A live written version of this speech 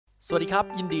สวัสดีครับ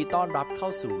ยินดีต้อนรับเข้า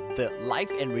สู่ The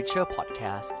Life Enricher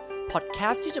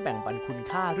Podcast ที่จะแบ่งปันคุณ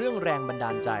ค่าเรื่องแรงบันด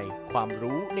าลใจความ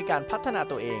รู้ในการพัฒนา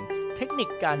ตัวเองเทคนิค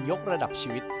การยกระดับชี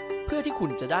วิตเพื่อที่คุ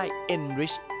ณจะได้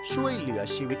enrich ช่วยเหลือ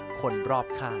ชีวิตคนรอบ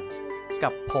ข้างกั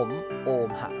บผมโอม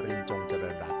หรินทร์จงเจริ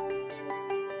ญรัตน์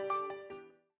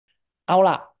เอา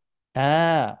ล่ะอ่า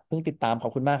เพิ่งติดตามขอ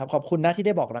บคุณมากครับขอบคุณนะที่ไ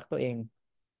ด้บอกรักตัวเอง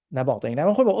นะบอกตัวเองนะบ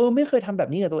างคนบอกไม่เคยทำแบบ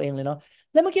นี้กับตัวเองเลยเนาะ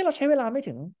แล้วเมื่อกี้เราใช้เวลาไม่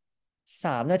ถึง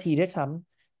3 นาทีด้วยซ้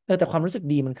ำแต่ความรู้สึก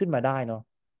ดีมันขึ้นมาได้เนาะ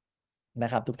นะ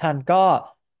ครับทุกท่านก็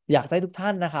อยากให้ทุกท่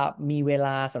านนะครับมีเวล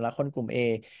าสำหรับคนกลุ่ม A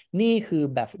นี่คือ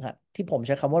แบบฝึกหัดที่ผมใ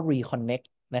ช้คำว่า reconnect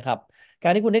นะครับกา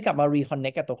รที่คุณได้กลับมา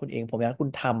reconnect กับตัวคุณเองผมอยากให้คุ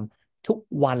ณทำทุก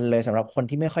วันเลยสำหรับคน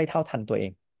ที่ไม่ค่อยเท่าทันตัวเอ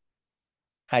ง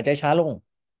หายใจช้าลง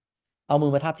เอามื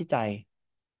อมาทาบที่ใจ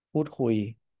พูดคุย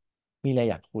มีอะไร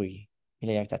อยากคุยมีอะไ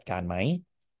รอยากจัดการไหม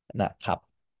นะครับ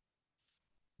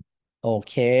โอ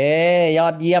เคยอ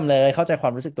ดเยี่ยมเลยเข้าใจควา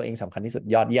มรู้สึกตัวเองสำคัญที่สุด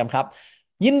ยอดเยี่ยมครับ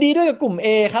ยินดีด้วยกับกลุ่ม A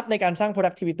ครับในการสร้าง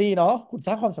productivity เนาะคุณส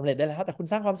ร้างความสำเร็จได้แล้วแต่คุณ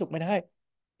สร้างความสุขไม่ได้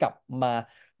กลับมา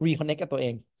reconnect กับตัวเอ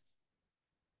ง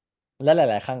และหล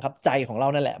ายๆครั้งครับใจของเรา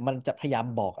นั่นแหละมันจะพยายาม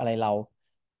บอกอะไรเรา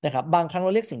นะครับบางครั้งเร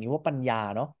าเรียกสิ่งนี้ว่าปัญญา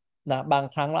เนาะนะบาง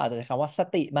ครั้งเราอาจจะใช้คำว่าส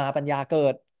ติมาปัญญาเกิ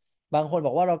ดบางคนบ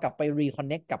อกว่าเรากลับไปรีคอน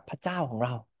เน็กกับพระเจ้าของเร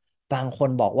าบางคน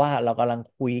บอกว่าเรากำลัง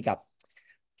คุยกับ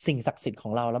สิ่งศักดิ์สิทธิ์ขอ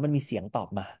งเราแล้วมันมีเสียงตอบ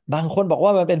มาบางคนบอกว่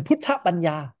ามันเป็นพุทธปัญญ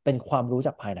าเป็นความรู้จ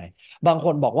ากภายในบางค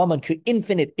นบอกว่ามันคือ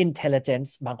infinite intelligence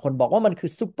บางคนบอกว่ามันคือ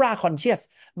supra conscious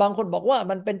บางคนบอกว่า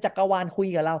มันเป็นจักรวาลคุย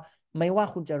กับเราไม่ว่า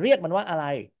คุณจะเรียกมันว่าอะไร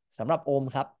สำหรับโอม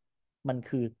ครับ มัน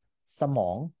คือสมอ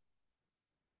ง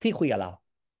ที่คุยกับเรา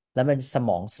และเป็นสม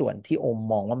องส่วนที่โอม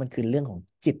มองว่ามันคือเรื่องของ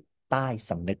จิตใต้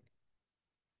สำนึก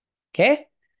โอเค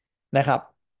นะครับ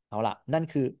เอาล่ะนั่น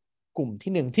คือกลุ่ม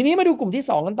ที่1ทีนี้มาดูกลุ่มที่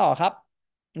2กันต่อครับ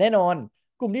แน่นอน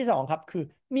กลุ่มที่2ครับคือ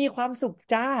มีความสุข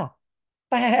จ้า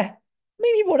แต่ไม่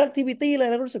มี productivity เลย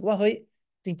แล้วรู้สึกว่าเฮ้ย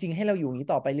จริงๆให้เราอยู่อย่างนี้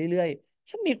ต่อไปเรื่อยๆ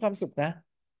ฉันมีความสุขนะ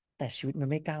แต่ชีวิตมัน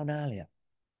ไม่ก้าวหน้าเลยอะ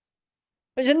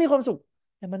ฉันมีความสุข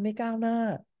แต่มันไม่ก้าวหน้า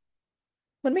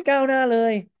มันไม่ก้าวหน้าเล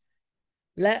ย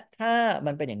และถ้า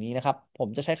มันเป็นอย่างนี้นะครับผม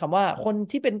จะใช้คำว่าคน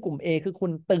ที่เป็นกลุ่ม A คือคุ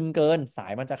ณตึงเกินสา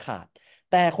ยมันจะขาด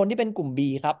แต่คนที่เป็นกลุ่ม B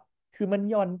ครับคือมัน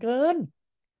หย่อนเกิน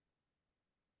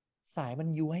สายมัน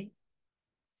ย้วย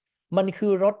มันคื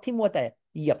อรถที่มัวแต่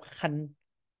เหยียบคัน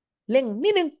เร่งนิ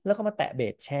ดนึงแล้วก็มาแตะเบร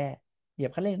กแช่เหยีย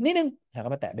บคันเร่งนิดนึงแล้วก็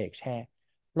มาแตะเบรกแช่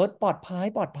รถปลอด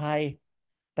ภัย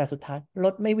แต่สุดท้ายร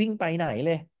ถไม่วิ่งไปไหนเ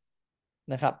ลย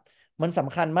นะครับมันส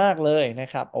ำคัญมากเลยนะ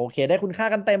ครับโอเคได้คุณค่า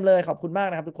กันเต็มเลยขอบคุณมาก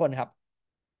นะครับทุกคนครับ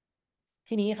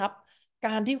ทีนี้ครับก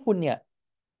ารที่คุณเนี่ย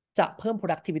จะเพิ่ม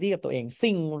productivity กับตัวเอง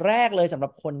สิ่งแรกเลยสำหรั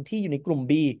บคนที่อยู่ในกลุ่ม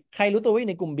B ใครรู้ตัวว่าอ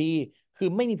ยู่ในกลุ่ม B คื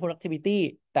อไม่มี productivity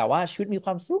แต่ว่าชีวิตมีค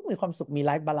วามสุขมี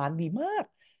life balance ดีมาก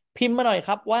พิมพ์มาหน่อยค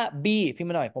รับว่า B พิมพ์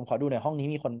มาหน่อยผมขอดูหน่อยห้องนี้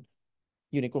มีคน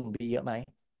อยู่ในกลุ่ม B เยอะไหม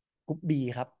กลุ่ม B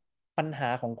ครับปัญหา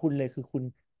ของคุณเลยคือคุณ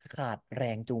ขาดแร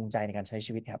งจูงใจในการใช้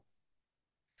ชีวิตครับ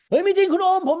เฮ้ยไม่จริงคุณโอ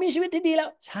มผมมีชีวิตที่ดีแล้ว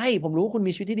ใช่ผมรู้คุณ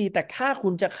มีชีวิตที่ดีแต่ถ้าคุ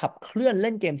ณจะขับเคลื่อนเ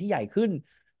ล่นเกมที่ใหญ่ขึ้น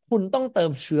คุณต้องเติ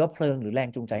มเชื้อเพลิงหรือแรง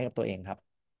จูงใจให้กับตัวเองครับ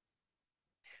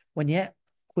วันนี้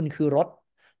คุณคือรถ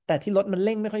แต่ที่รถมันเ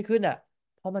ร่งไม่ค่อยขึ้นอ่ะ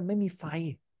เพราะมันไม่มีไฟ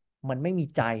มันไม่มี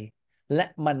ใจและ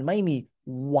มันไม่มี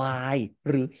why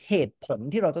หรือเหตุผล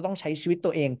ที่เราจะต้องใช้ชีวิตตั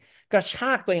วเองกระช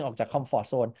ากตัวเองออกจากคอมฟอร์ z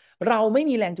โซนเราไม่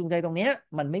มีแรงจูงใจตรงเนี้ย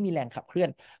มันไม่มีแรงขับเคลื่อน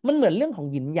มันเหมือนเรื่องของ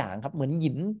หยินหยางครับเหมือนห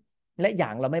ยินและหยา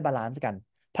งเราไม่บาลานซ์กัน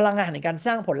พลังงานในการส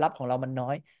ร้างผลลัพธ์ของเรามันน้อ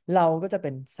ย เราก็จะเป็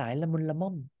นสายละมุนละม่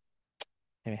อม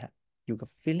ใช่ไหมฮะอยู่กับ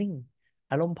feeling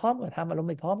อารมณ์พร้อมก็ทำอารมณ์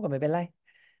ไม่พร้อมก็ไม่เป็นไร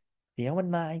เดี๋ยวมัน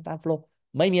มาเองตามโฟลว์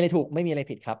ไม่มีอะไรถูกไม่มีอะไร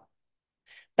ผิดครับ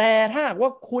แต่ถ้าหากว่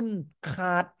าคุณข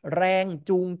าดแรง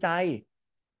จูงใจ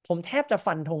ผมแทบจะ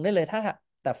ฟันธงได้เลยถ้า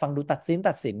แต่ฟังดูตัด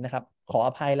สินนะครับขออ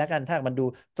ภัยแล้วกันถ้ามันดู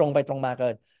ตรงไปตรงมาเกิ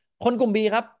นคนกลุ่ม B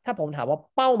ครับถ้าผมถามว่า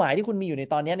เป้าหมายที่คุณมีอยู่ใน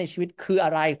ตอนนี้ในชีวิตคืออะ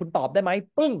ไรคุณตอบได้ไหม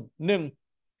ปึ้ง1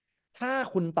ถ้า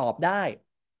คุณตอบได้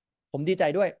ผมดีใจ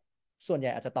ด้วยส่วนใหญ่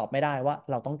อาจจะตอบไม่ได้ว่า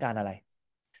เราต้องการอะไร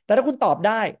แต่ถ้าคุณตอบไ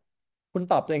ด้คุณ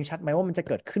ตอบตัวเองชัดไหมว่ามันจะเ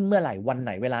กิดขึ้นเมื่อไหร่วันไห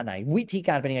นเวลาไหนวิธีก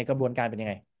ารเป็นยังไงกระบวนการเป็นยัง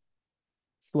ไง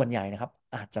ส่วนใหญ่นะครับ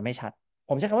อาจจะไม่ชัด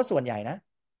ผมใช้คำว่าส่วนใหญ่นะ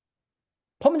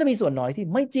เพราะมันจะมีส่วนน้อยที่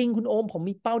ไม่จริงคุณโอมผม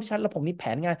มีเป้าที่ชัดแล้วผมมีแผ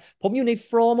นงานผมอยู่ในโฟ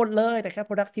ลว์หมดเลยแต่แค่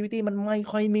productivity มันไม่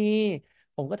ค่อยมี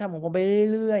ผมก็ทำของผมไป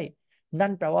เรื่อยๆนั่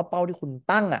นแปลว่าเป้าที่คุณ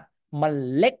ตั้งอ่ะมัน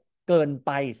เล็กเกินไป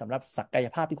สำหรับศักย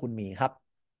ภาพที่คุณมีครับ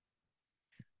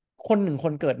คน1 ค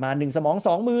นเกิดมา1 สมอง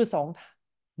 2 มือ1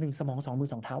 สมอง 2 มือ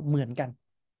 2 เท้าเหมือนกัน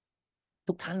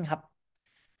ทุกท่านครับ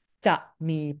จะ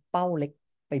มีเป้าเล็ก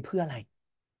ไปเพื่ออะไร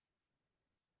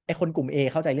ไอ้คนกลุ่ม A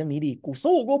เข้าใจเรื่องนี้ดีกู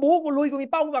สู้กูบู๊กูลุยกูมี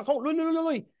เป้ากูแบบเขาลุยลุยลุย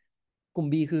ลุยกลุ่ม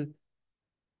B คือ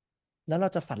แล้วเรา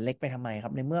จะฝันเล็กไปทำไมครั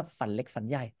บในเมื่อฝันเล็กฝัน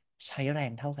ใหญ่ใช้แร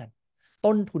งเท่ากัน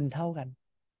ต้นทุนเท่ากัน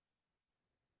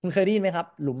คุณเคยได้ยินไหมครับ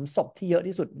หลุมศพที่เยอะ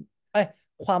ที่สุดเอ้ย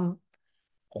ความ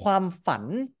ความฝัน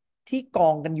ที่กอ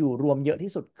งกันอยู่รวมเยอะ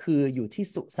ที่สุดคืออยู่ที่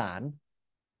สุสาน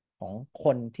ของค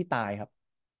นที่ตายครับ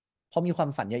เพราะมีความ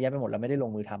ฝันเยอะแยะไปหมดแล้วไม่ได้ล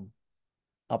งมือท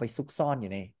ำเอาไปซุกซ่อนอ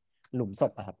ยู่ในหลุมศ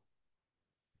พอะครับ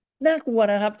น่ากลัว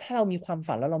นะครับถ้าเรามีความ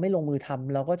ฝันแล้วเราไม่ลงมือท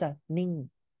ำเราก็จะนิ่ง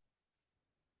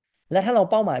และถ้าเรา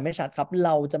เป้าหมายไม่ชัดครับเร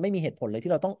าจะไม่มีเหตุผลเลย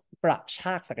ที่เราต้องกระช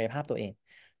ากศักยภาพตัวเอง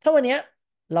ถ้าวันเนี้ย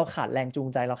เราขาดแรงจูง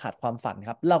ใจเราขาดความฝันค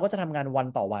รับเราก็จะทำงานวัน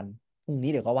ต่อวันพรุ่งนี้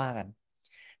เดี๋ยวก็ว่ากัน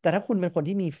แต่ถ้าคุณเป็นคน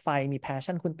ที่มีไฟมี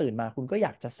passion คุณตื่นมาคุณก็อย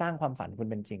ากจะสร้างความฝันคุณ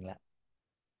เป็นจริงแล้ว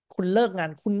คุณเลิกงาน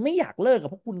คุณไม่อยากเลิกกับ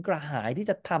เพราะคุณกระหายที่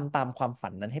จะทำตามความฝั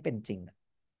นนั้นให้เป็นจริง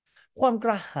ความก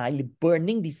ระหายหรือ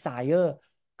burning desire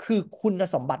คือคุณ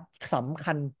สมบัติสำ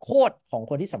คัญโคตรของ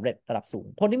คนที่สำเร็จระดับสูง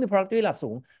คนที่มี productivity ระดับสู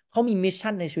งเขามีมิช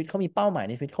ชั่นในชีวิตเขามีเป้าหมายใ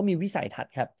นชีวิตเขามีวิสัยทัศ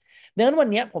น์ครับดังนั้นวัน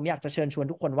นี้ผมอยากจะเชิญชวน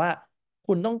ทุกคนว่า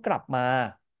คุณต้องกลับมา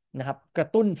นะครับกระ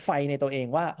ตุ้นไฟในตัวเอง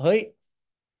ว่าเฮ้ย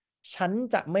ฉัน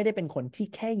จะไม่ได้เป็นคนที่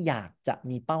แค่อยากจะ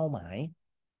มีเป้าหมาย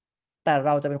แต่เร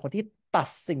าจะเป็นคนที่ตัด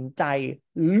สินใจ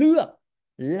เลือก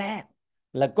แลก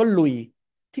แล้วก็ลุย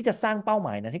ที่จะสร้างเป้าหม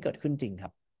ายนั้นให้เกิดขึ้นจริงครั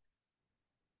บ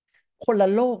คนละ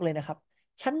โลกเลยนะครับ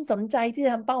ฉันสนใจที่จ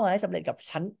ะทำเป้าหมายสำเร็จกับ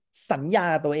ฉันสัญญา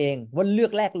ตัวเองว่าเลือ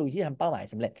กแรกลุยที่จะทำเป้าหมาย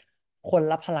สำเร็จคน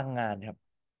ละพลังงานครับ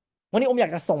วันนี้ผมอยา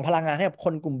กจะส่งพลังงานให้กับค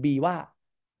นกลุ่ม B ว่า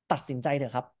ตัดสินใจเถ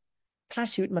อะครับถ้า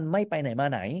ชีวิตมันไม่ไปไหนมา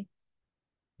ไหน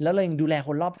แล้วเรายังดูแลค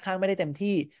นรอบข้างไม่ได้เต็ม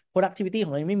ที่ productivity ขอ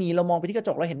งเรายังไม่มีเรามองไปที่กระจ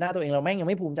กเราเห็นหน้าตัวเองเราแม่งยัง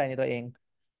ไม่ภูมิใจในตัวเอง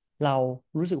เรา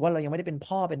รู้สึกว่าเรายังไม่ได้เป็น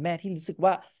พ่อเป็นแม่ที่รู้สึก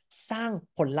ว่าสร้าง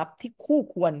ผลลัพธ์ที่คู่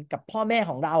ควรกับพ่อแม่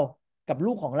ของเรากับ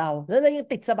ลูกของเราแล้วเรายัง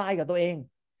ติดสบายกับตัวเอง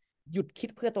หยุดคิด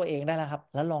เพื่อตัวเองได้แล้วครับ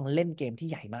แล้วลองเล่นเกมที่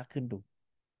ใหญ่มากขึ้นดู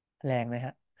แรงไหมฮ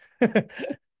ะ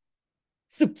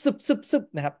ซึบ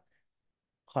นะครับ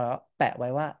ขอแปะไว้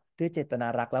ว่าด้วยเจตนา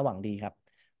รักและหวังดีครับ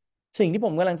สิ่งที่ผ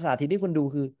มกำลังสาธิตให้คุณดู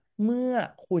คือเมื่อ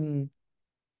คุณ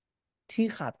ที่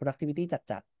ขาด productivity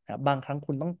จัดๆนะบางครั้ง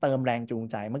คุณต้องเติมแรงจูง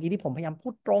ใจเมื่อกี้ที่ผมพยายามพู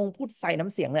ดตรงพูดใส่น้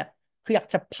ำเสียงเนี่ยคืออยาก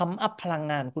จะพัมอัพพลัง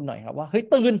งานคุณหน่อยครับว่าเฮ้ย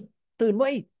ตื่นเ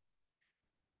ว้ย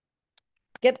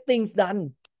get things done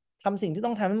ทำสิ่งที่ต้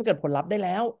องทำให้มันเกิดผลลัพธ์ได้แ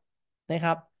ล้วนะค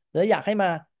รับแล้วอยากให้มา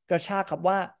กระชากครับ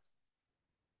ว่า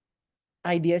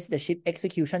idea is the shit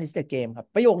execution is the game ครับ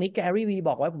ประโยคนี้แกรี่วีบ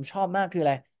อกไว้ผมชอบมากคืออะ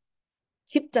ไร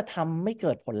คิดจะทำไม่เ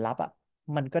กิดผลลัพธ์อ่ะ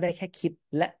มันก็ได้แค่คิด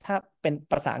และถ้าเป็น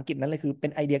ภาษาอังกฤษนั้นเลยคือเป็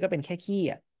นไอเดียก็เป็นแค่ขี้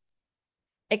อ่ะ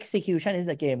execution is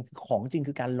the game คือของจริง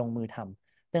คือการลงมือท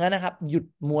ำดังนั้นนะครับหยุด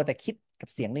มัวแต่คิดกับ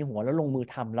เสียงในหัวแล้วลงมือ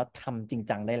ทำแล้วทำจริง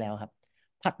จังได้แล้วครับ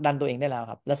ผลักดันตัวเองได้แล้ว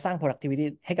ครับแล้วสร้าง productivity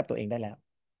ให้กับตัวเองได้แล้ว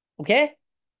โอเค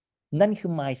นั่นคื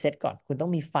อ mindset ก่อนคุณต้อ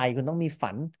งมีไฟคุณต้องมี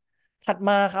ฝันถัด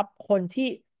มาครับคนที่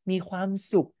มีความ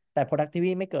สุขแต่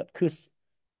productivity ไม่เกิดคือ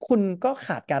คุณก็ข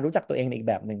าดการรู้จักตัวเองในอีก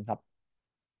แบบหนึ่งครับ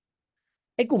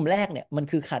ไอ้กลุ่มแรกเนี่ยมัน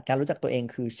คือขาดการรู้จักตัวเอง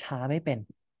คือช้าไม่เป็น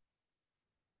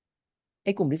ไ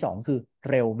อ้กลุ่มที่สองคือ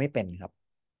เร็วไม่เป็นครับ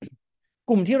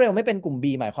กลุ่มที่เร็วไม่เป็นกลุ่ม B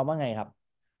หมายความว่าไงครับ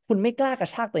คุณไม่กล้ากระ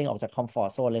ชากตัวเองออกจากคอมฟอร์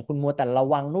z โซนเลยคุณมัวแต่ระ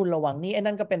วังนู่นระวังนี่ไอ้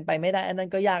นั่นก็เป็นไปไม่ได้ไอ้นั่น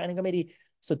ก็ยากไอ้นั่นก็ไม่ดี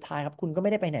สุดท้ายครับคุณก็ไม่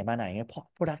ได้ไปไหนมาไหนเพราะ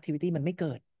productivity มันไม่เ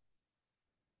กิด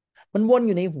มันวนอ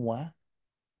ยู่ในหัว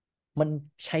มัน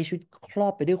ใช้ชีวิตครอ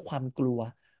บไปด้วยความกลัว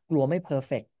กลัวไม่เพอร์เ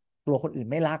ฟกต์กลัวคนอื่น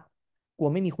ไม่รักกลัว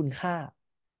ไม่มีคุณค่า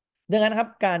ดังนั้นครับ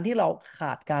การที่เราข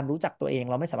าดการรู้จักตัวเอง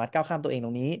เราไม่สามารถก้าวข้ามตัวเองต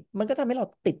รงนี้มันก็ทำให้เรา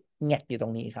ติดแงกอยู่ตร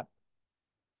งนี้ครับ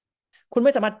คุณไ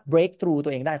ม่สามารถ break through ตั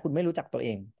วเองได้คุณไม่รู้จักตัวเอ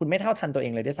งคุณไม่เท่าทันตัวเอ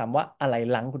งเลยด้วยซ้ำว่าอะไร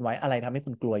ลังคุณไว้อะไรทำให้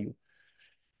คุณกลัวอยู่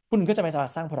คุณก็จะไม่สามาร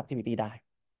ถสร้าง productivity ได้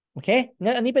โอเค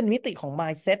งั้นอันนี้เป็นมิติของ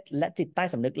mindset และจิตใต้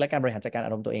สำนึกและการบริหารจัดการอ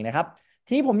ารมณ์ตัวเองนะครับ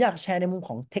ทีนี้ผมอยากแชร์ในมุมข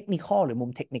องเทคนิคหรือมุ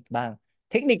มเทคนิคบ้าง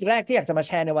เทคนิคแรกที่อยากจะมาแ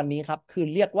ชร์ในวันนี้ครับคือ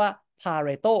เรียกว่า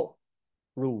Pareto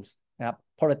rules นะครับ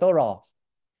Pareto laws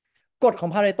กฎของ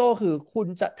Pareto คือคุณ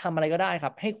จะทำอะไรก็ได้ค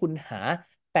รับให้คุณหา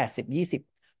80-20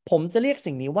ผมจะเรียก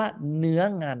สิ่งนี้ว่าเนื้อ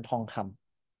งานทองค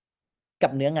ำกั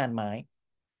บเนื้องานไม้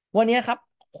วันนี้ครับ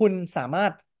คุณสามาร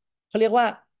ถเขาเรียกว่า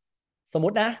สมม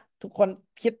ตินะทุกคน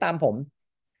คิดตามผม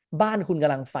บ้านคุณก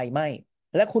ำลังไฟไหม้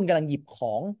และคุณกำลังหยิบข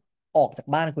องออกจาก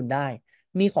บ้านคุณได้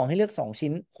มีของให้เลือก2 ชิ้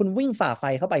นคุณวิ่งฝ่าไฟ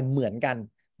เข้าไปเหมือนกัน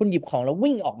คุณหยิบของแล้ว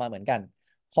วิ่งออกมาเหมือนกัน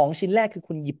ของชิ้นแรกคือ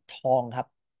คุณหยิบทองครับ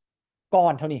ก้อ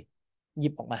นเท่านี้หยิ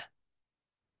บออกมา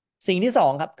สิ่งที่สอ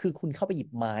งครับคือคุณเข้าไปหยิบ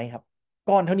ไม้ครับ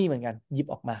ก้อนเท่านี้เหมือนกันหยิบ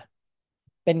ออกมา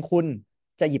เป็นคุณ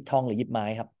จะหยิบทองหรือหยิบไม้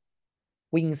ครับ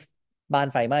วิ่งบาน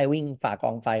ไฟไหม้วิ่งฝ่าก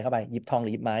องไฟเข้าไปหยิบทองหรื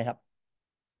อหยิบไม้ครับ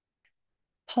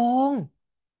ทอง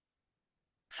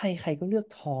ใครๆก็เลือก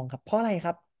ทองครับเพราะอะไรค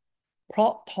รับเพรา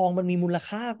ะทองมันมีมูล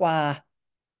ค่ากว่า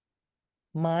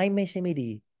ไม้ไม่ใช่ไม่ดี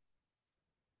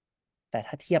แต่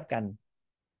ถ้าเทียบกัน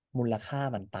มูลค่า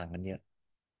มันต่างกันเยอะ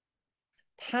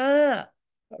ถ้า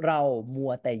เรามั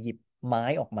วแต่หยิบ ไม้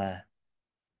ออกมา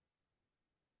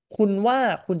คุณว่า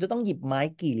คุณจะต้องหยิบไม้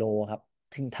กี่โลครับ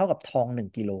ถึงเท่ากับทอง1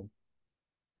 กิโล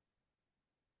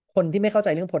คนที่ไม่เข้าใจ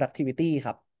เรื่อง productivity ค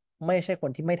รับไม่ใช่คน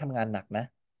ที่ไม่ทำงานหนักนะ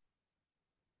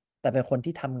แต่เป็นคน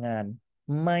ที่ทำงาน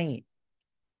ไม่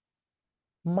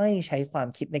ไม่ใช้ความ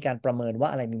คิดในการประเมินว่า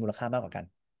อะไรมีมูลค่ามากกว่ากัน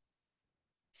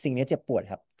สิ่งนี้เจ็บปวด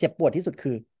ครับเจ็บปวดที่สุด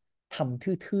คือทำ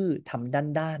ทื่อๆทำ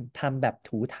ด้านๆทำแบบ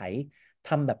ถูไถท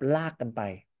ำแบบลากกันไป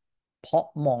เพราะ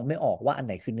มองไม่ออกว่าอันไ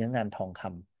หนคือเนื้องานทองค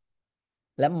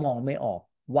ำและมองไม่ออก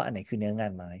ว่าอันไหนคือเนื้องา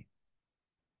นไม้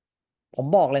ผม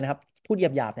บอกเลยนะครับพูดห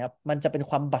ยาบๆนะครับมันจะเป็น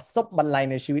ความบัดซบบันไล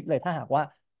ในชีวิตเลยถ้าหากว่า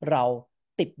เรา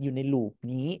ติดอยู่ในลูป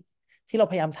นี้ที่เรา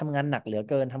พยายามทำงานหนักเหลือ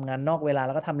เกินทำงานนอกเวลาแ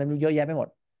ล้วก็ทำอะไรไม่รู้เยอะแยะไปหมด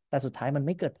แต่สุดท้ายมันไ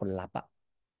ม่เกิดผลลัพธ์อ่ะ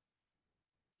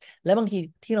และบางที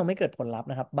ที่เราไม่เกิดผลลัพธ์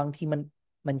นะครับบางที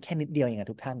มันแค่นิดเดียวเองอะ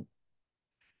ทุกท่าน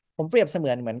ผมเปรียบเสมื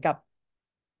อนเหมือนกับ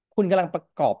คุณกำลังประ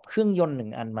กอบเครื่องยนต์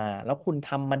1 อันมาแล้วคุณท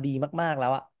ำมาดีมากๆแล้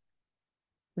วอะ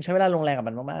คุณใช้เวลาลงแรงกับ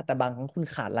มันมากๆแต่บางครั้งคุณ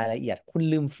ขาดรายละเอียดคุณ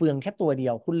ลืมเฟืองแค่ตัวเดี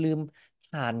ยวคุณลืม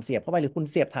ถ่านเสียบเข้าไปหรือคุณ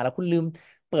เสียบถ่านแล้วคุณลืม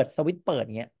เปิดสวิตช์เปิด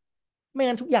เงี้ยไม่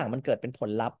งั้นทุกอย่างมันเกิดเป็นผล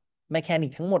ลัพธ์แมคานิ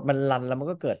กทั้งหมดมันรันแล้วมัน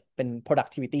ก็เกิดเป็น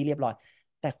productivity เรียบร้อย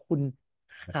แต่คุณ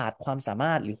ขาดความสาม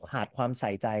ารถหรือขาดความใ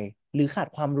ส่ใจหรือขาด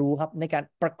ความรู้ครับในการ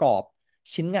ประกอบ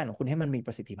ชิ้นงานของคุณให้มันมีป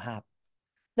ระสิทธิภาพ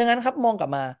ดังนั้นครับมองกลับ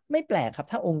มาไม่แปลกครับ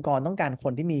ถ้าองค์กรต้องการค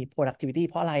นที่มี productivity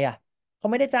เพราะอะไรอ่ะเขา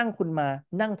ไม่ได้จ้างคุณมา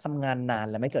นั่งทำงานนาน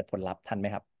และไม่เกิดผลลัพธ์ทันไหม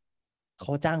ครับ เข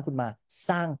าจ้างคุณมา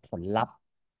สร้างผลลัพธ์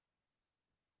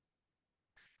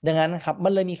ดังนั้นนะครับมั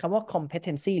นเลยมีคำว่า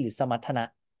competency หรือสมรรถนะ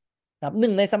นะครับห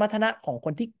นึ่งในสมรรถนะของค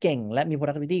นที่เก่งและมี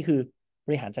productivity คือบ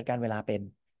ริหารจัดการเวลาเป็น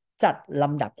จัดล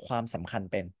ำดับความสำคัญ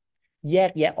เป็นแย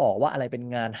กแยะออกว่าอะไรเป็น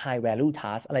งาน high value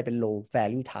task อะไรเป็น low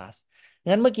value task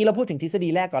งั้นเมื่อกี้เราพูดถึงทฤษฎี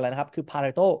แรกก่อนแล้วนะครับคือ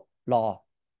Pareto law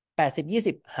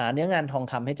 80-20หาเนื้องานทอง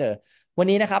คำให้เจอวัน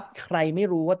นี้นะครับใครไม่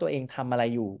รู้ว่าตัวเองทำอะไร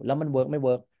อยู่แล้วมันเวิร์กไม่เ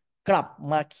วิร์กกลับ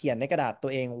มาเขียนในกระดาษตั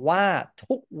วเองว่า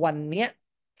ทุกวันเนี้ย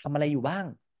ทำอะไรอยู่บ้าง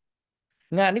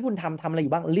งานที่คุณทำอะไรอ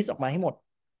ยู่บ้างลิสต์ออกมาให้หมด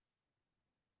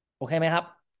โอเคไหมครับ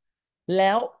แ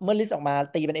ล้วเมื่อลิสต์ออกมา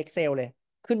ตีเป็น Excel เลย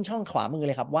ขึ้นช่องขวามือเ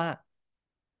ลยครับว่า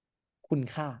คุณ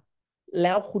ค่าแ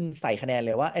ล้วคุณใส่คะแนนเล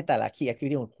ยว่าไอ้แต่ละ key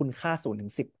activity ของคุณค่า0 ถึ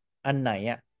ง 10อันไหน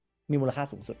อ่ะมีมูลค่า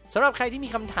สูงสุดสำหรับใครที่มี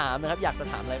คำถามนะครับอยากจะ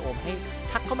ถามอะไรโอมให้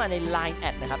ทักเข้ามาใน Line แอ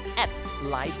ดนะครับ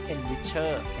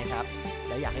 @lifeenricher นะครับแ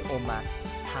ล้วอยากให้โอมมา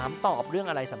ถามตอบเรื่อง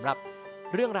อะไรสำหรับ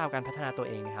เรื่องราวการพัฒนาตัว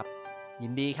เองนะครับยิ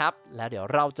นดีครับแล้วเดี๋ยว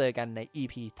เราเจอกันใน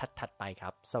EP ถัดๆไปครั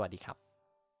บสวัสดีครับ